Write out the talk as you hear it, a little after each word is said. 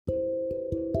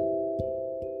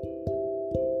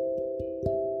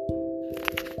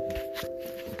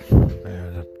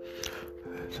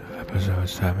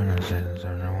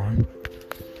E7S71.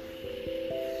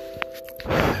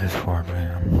 It's 4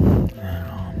 p.m.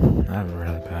 And that's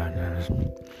really bad news.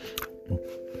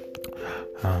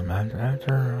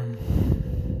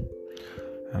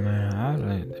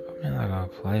 They put me in like a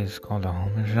place called a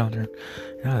homeless shelter.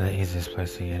 You know, the easiest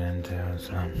place to get into.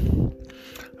 So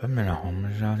I'm in a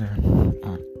homeless shelter.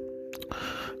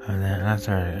 And then I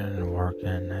started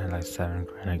working. I had like 7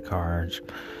 credit cards,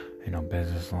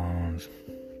 business loans.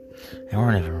 They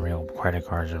weren't even real credit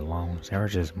cards or loans. They were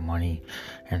just money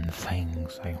and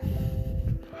things. What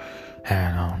I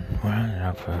ended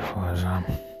up with was,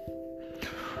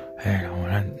 when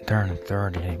I turned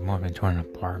 30, I moved into an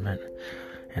apartment,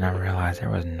 and I realized there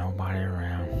was nobody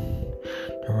around.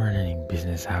 There weren't any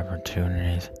business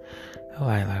opportunities. It was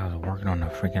like I was working on a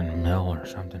freaking mill or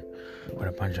something with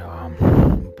a bunch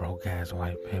of broke-ass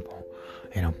white people,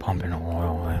 pumping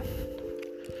oil.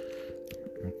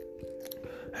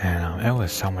 And it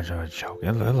was so much of a joke.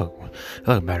 It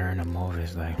looked better in the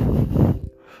movies.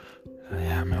 When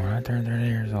I turned 30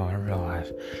 years old, I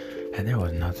realized, and there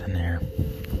was nothing there.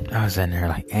 I was sitting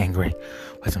there angry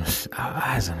with I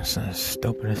had some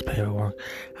stupidest paperwork.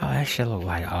 Oh, that shit looked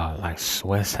like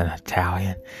Swiss and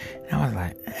Italian. And I was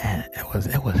like,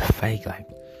 it was fake.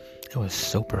 It was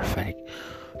super fake.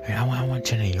 And I went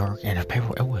to New York, and the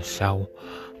paper, it was so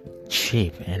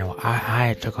cheap.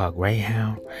 I took a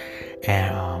Greyhound,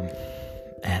 and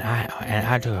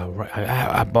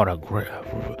I bought a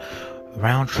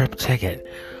round trip ticket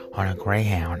on a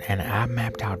Greyhound, and I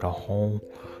mapped out the whole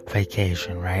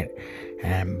vacation, right?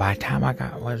 And by the time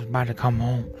was about to come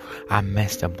home, I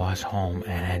missed the bus home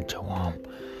and had to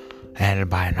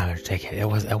buy another ticket. It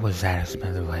was that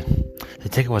expensive. The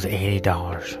ticket was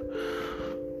 $80,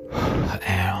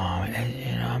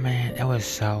 and it was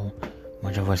so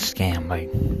much of a scam.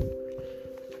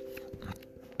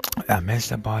 I missed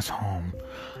the bus home,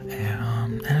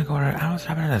 and I was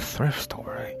having a thrift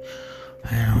store.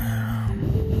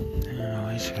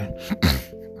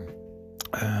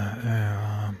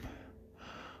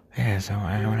 So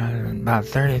when I was about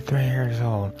 33 years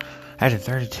old, after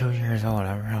 32 years old,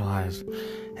 I realized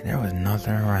there was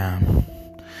nothing around.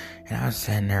 And I was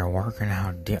sitting there working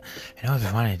out and it was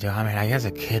funny too. I guess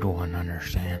a kid wouldn't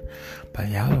understand, but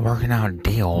yeah, I was working out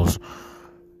deals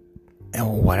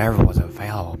and whatever was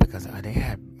available, because they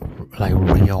had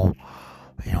real,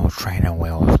 training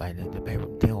wheels. The paper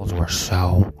deals were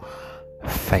so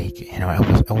fake.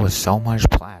 It was so much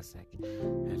plastic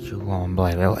that you won't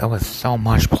believe. It was so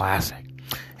much plastic,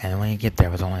 and when you get there,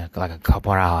 it was only like a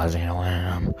couple of dollars. What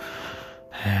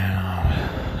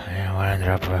I ended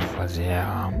up with was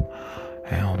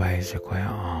basically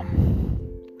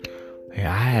I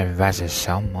had invested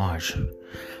so much,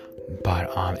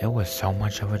 but it was so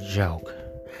much of a joke.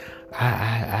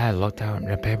 I looked at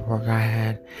the paperwork I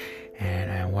had,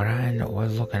 and what I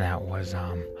was looking at was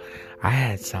I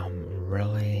had some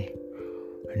really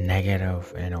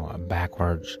negative,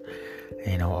 backwards,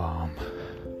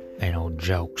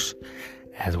 jokes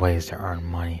as ways to earn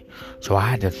money. So I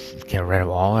had to get rid of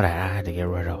all of that. I had to get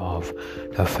rid of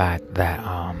the fact that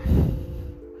I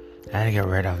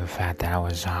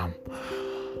was that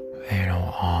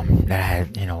I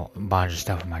had, a bunch of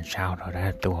stuff in my childhood. I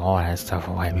had to throw all that stuff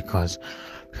away because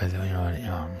it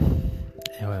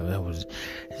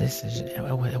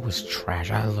was trash.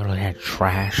 I literally had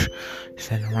trash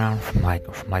sitting around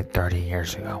from 30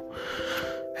 years ago.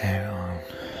 And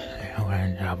what I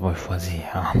ended up with was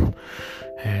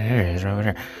and there it is over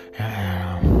there. What I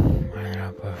ended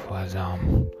up with was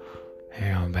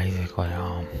basically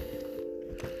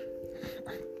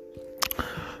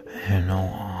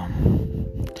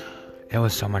it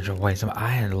was so much of a waste. I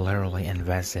had literally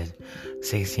invested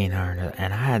 $1,600,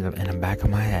 and I had in the back of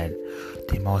my head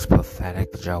the most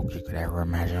pathetic joke you could ever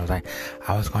imagine. It was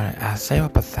I save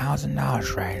up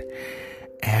 $1,000, right?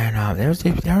 And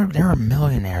there were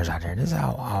millionaires out there. This is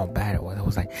how bad it was. It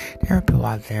was there were people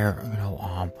out there,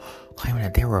 claiming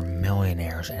that they were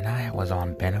millionaires, and I was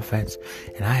on benefits,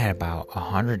 and I had about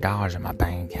 $100 in my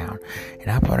bank account,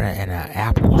 and I put it in an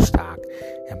Apple stock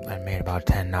and made about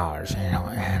 $10, and I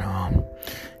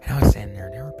was sitting there.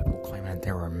 There were people claiming that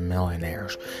they were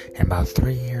millionaires. In about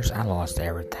 3 years, I lost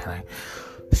everything.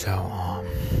 So, I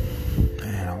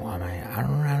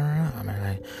don't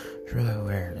know. It's really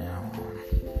weird,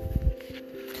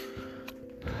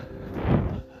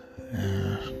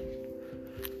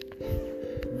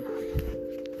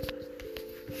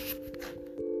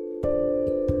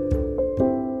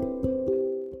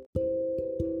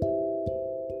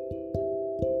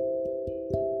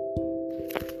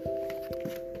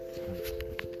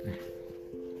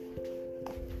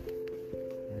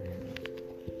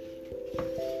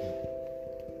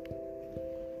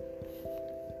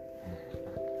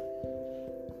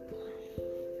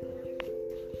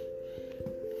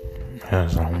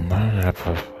 Yes, what ended up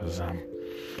was,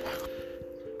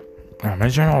 I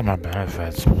mentioned all my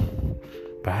benefits,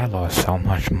 but I lost so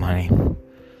much money.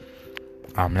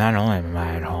 Not only am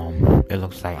I at home, it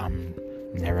looks like I'm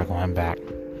never going back.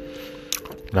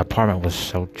 The apartment was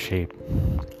so cheap.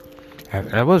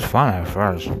 It was fun at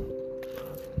first,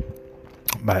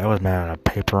 but it was made out of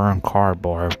paper and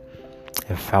cardboard.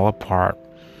 It fell apart,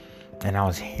 and I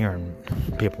was hearing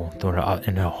people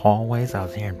in the hallways. I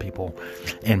was hearing people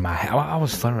in my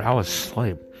house. I was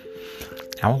asleep.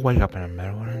 I would wake up in the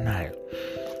middle of the night,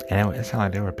 and it sounded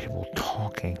like there were people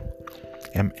talking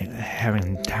and having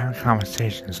entire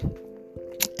conversations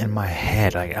in my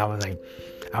head. I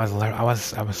was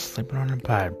sleeping on the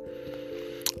bed.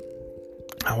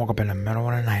 I woke up in the middle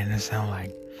of the night, and it sounded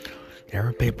like there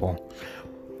were people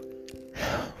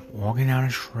walking down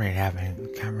the street having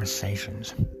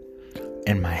conversations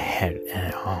in my head.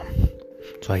 And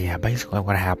so yeah, basically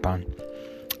what happened,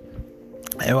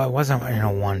 it wasn't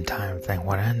one time thing.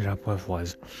 What I ended up with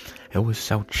was, it was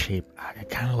so cheap, I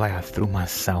kind of like I threw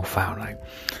myself out. Like,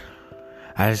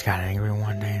 I just got angry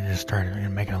one day and just started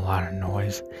making a lot of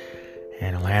noise,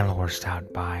 and the landlord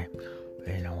stopped by,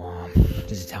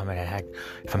 just to tell me that, heck,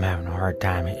 if I'm having a hard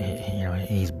time,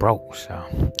 he's broke. So,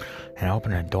 and I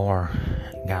opened the door,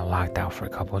 got locked out for a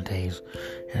couple of days,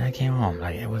 and I came home.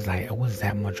 It was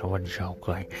that much of a joke.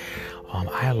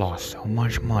 I lost so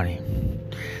much money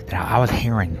that I was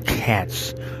hearing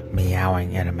cats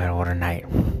meowing in the middle of the night,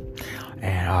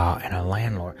 and a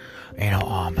landlord, and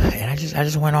I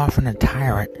just went off in a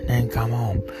tyrant and didn't come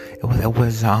home. It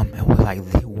was like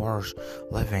the worst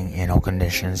living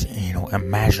conditions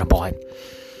imaginable.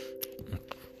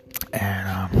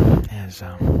 And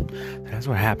so that's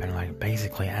what happened.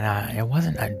 Basically, and it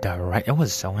wasn't a direct. It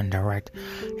was so indirect.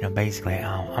 Basically,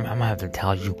 I'm gonna have to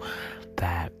tell you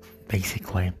that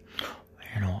basically,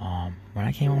 when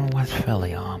I came over to West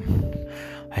Philly,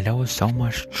 and there was so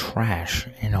much trash,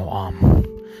 in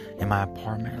my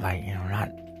apartment,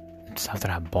 not stuff that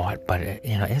I bought, but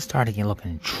it started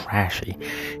looking trashy.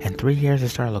 In 3 years, it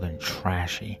started looking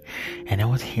trashy, and I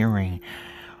was hearing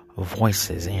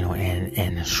voices,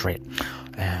 in the street,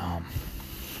 and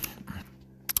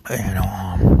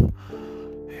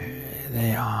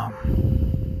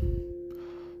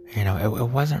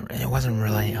it wasn't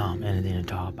really anything to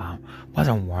talk about. It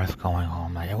wasn't worth going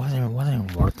home. It wasn't even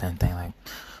worth anything.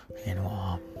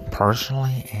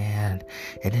 Personally, and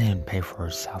it didn't even pay for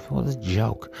itself. It was a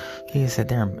joke. You said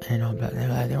there,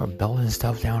 they were building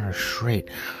stuff down the street,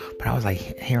 but I was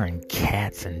hearing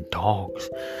cats and dogs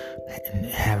and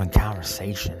having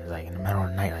conversations in the middle of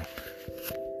the night.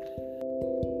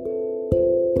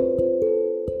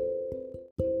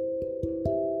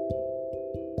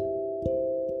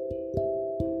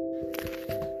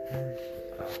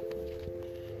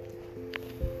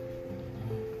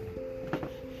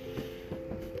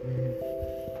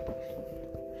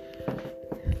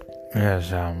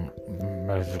 Yes,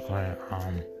 basically, I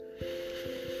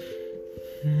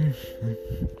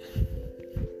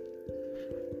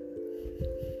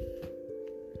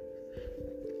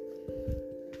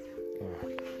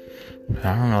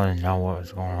don't really know what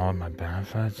was going on with my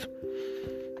benefits,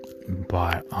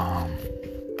 but,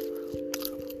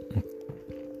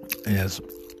 yes,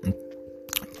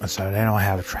 so they don't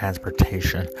have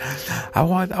transportation. I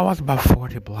walked about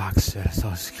 40 blocks to the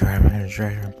Social Security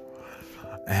Administration,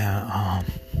 and,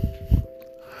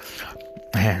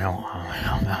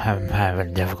 I'm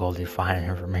having difficulty finding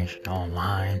information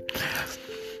online.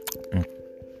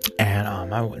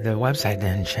 And the website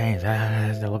didn't change. I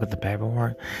had to look at the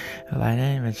paperwork. They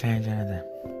didn't even change anything.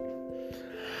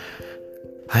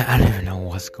 I don't even know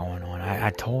what's going on.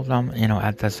 I told them,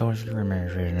 at the Social Security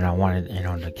Administration, that I wanted,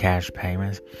 the cash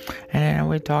payments. And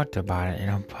we talked about it,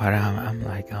 but I'm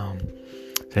like,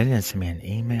 they didn't send me an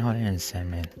email. They didn't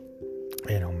send me,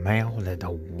 mail. That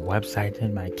the website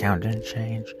didn't, my account didn't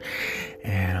change.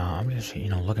 And I'm just,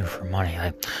 looking for money.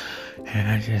 And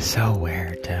it's just so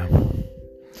weird, too.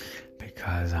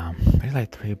 Because there's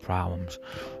 3 problems,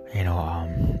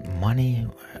 money,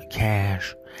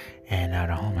 cash, and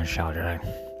the homeless shelter.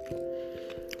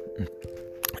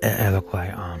 It looked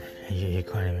like you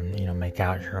couldn't even make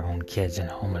out your own kids in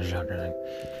the homeless shelter.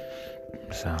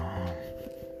 So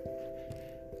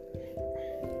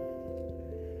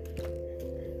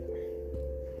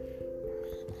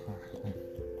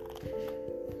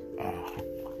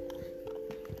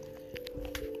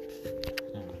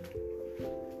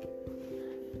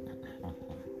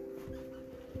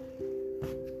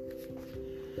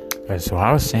so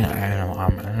I was saying,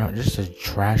 just the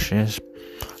trashiest,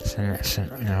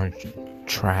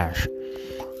 trash.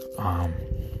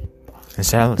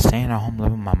 Instead of staying at home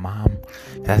living with my mom,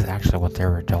 that's actually what they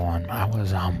were doing. I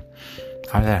was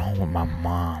at home with my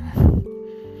mom.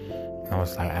 I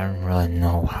was like, I didn't really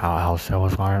know how else I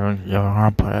was going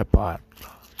to put it, but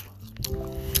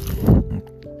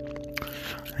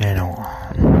you know,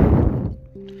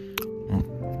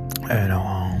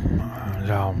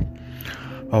 so,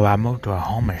 well, I moved to a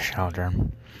homeless shelter,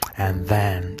 and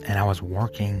I was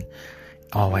working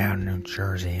all the way out in New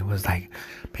Jersey. It was like,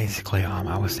 basically,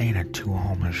 I was staying at 2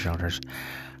 homeless shelters.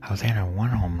 I was staying at one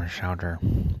homeless shelter,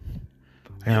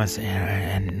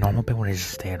 and normal people, they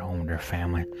just stay at home with their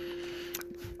family.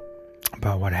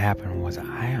 But what happened was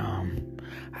I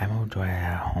moved to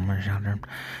a homeless shelter,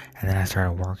 and then I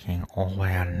started working all the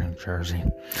way out of New Jersey.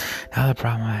 Now the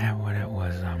problem I had with it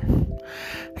was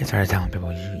they started telling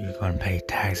people you're going to pay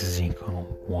taxes and you're going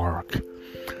to work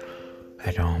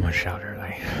at the homeless shelter.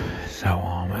 So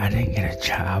I didn't get a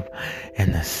job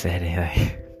in the city.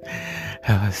 It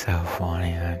was so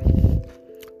funny.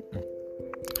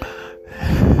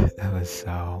 It was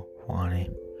so funny.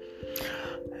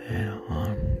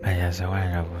 So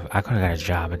I could have got a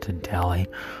job at the deli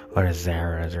or the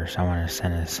Zara's or somewhere in the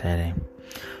center of the city.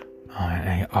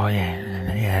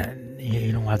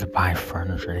 You don't have to buy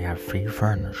furniture. They got free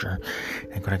furniture.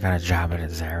 I could have got a job at the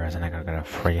Zara's, and I could have got a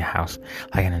free house,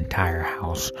 like an entire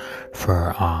house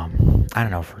for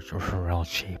for real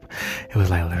cheap. It was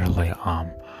like literally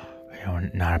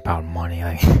not about money.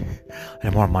 Like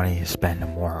the more money you spend, the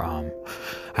more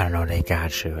they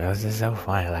got you. It was just so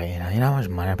funny. You know how much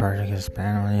money a person can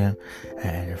spend on you,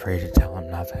 and you're free to tell them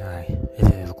nothing. It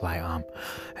just looked like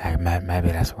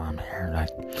maybe that's why I'm here.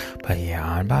 But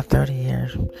yeah, in about 30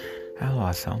 years, I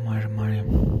lost so much money.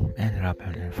 Ended up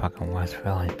in fucking West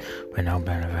Philly with no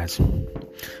benefits.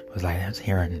 It was like I was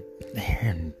hearing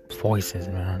voices,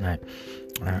 it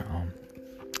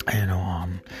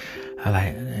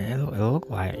looked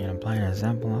like, plain and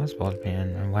simple, I was supposed to be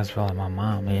in Westville with my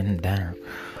mom eating dinner.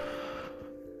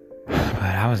 But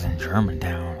I was in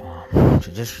Germantown,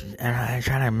 and I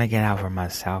tried to make it out for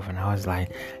myself, and I was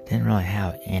like, didn't really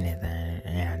have anything,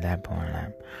 at that point.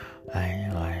 I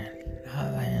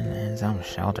was in some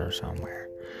shelter somewhere,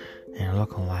 and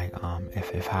looking like,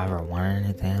 if I ever wanted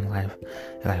anything in life,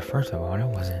 first of all, there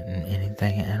wasn't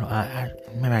anything, and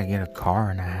maybe I'd get a car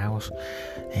and a house,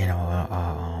 and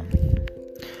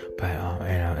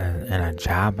a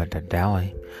job at the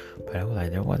deli, but it was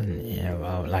like, there wasn't, there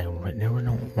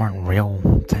weren't real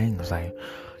things,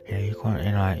 you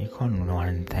couldn't do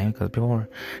anything, because people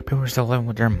were still living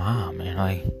with their mom,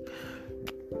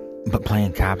 but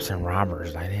playing cops and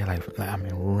robbers, they had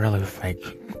really fake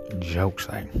jokes,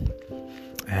 so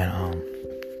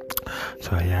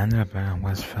I ended up in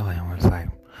West Philly, and was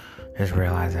just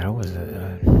realized that it was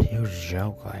a huge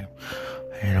joke,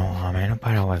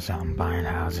 nobody was buying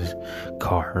houses,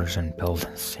 cars, and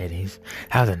building cities.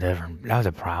 That was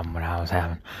a problem that I was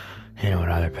having, with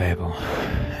other people.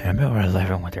 And people were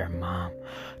living with their mom,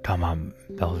 talking about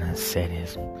building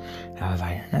cities. And I was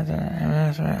like,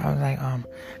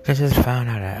 just found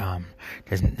out that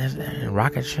this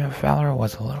rocket ship feller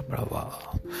was a little bit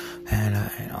of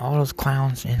and all those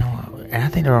clowns, and I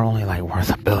think they were only worth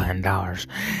 $1 billion.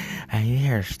 And you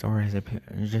hear stories that people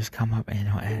just come up, and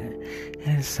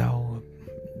it's so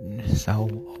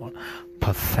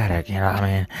pathetic,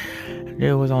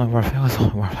 dude was only worth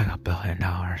 $1 billion.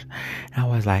 And I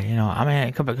was like,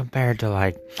 compared to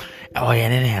and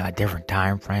then they had different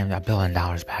time frames. $1 billion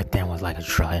back then was $1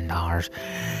 trillion.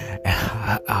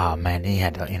 Oh man, he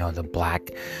had the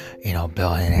black,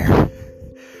 billionaire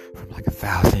from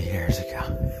 1,000 years ago.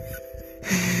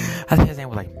 I think his name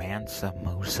was Mansa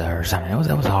Musa or something. It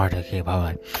was hard to keep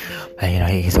up. He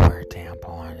used to wear a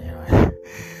tampon,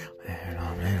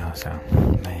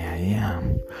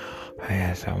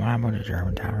 so when I moved to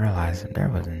Germantown, I realized there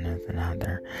wasn't nothing out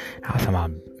there. I was talking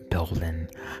about building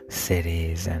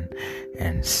cities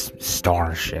and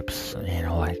starships, and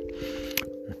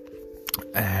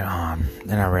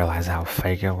then I realized how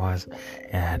fake it was,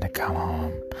 and I had to come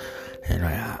home. I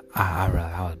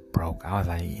realized I was broke. I was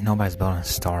like, nobody's building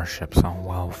starships on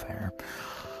welfare,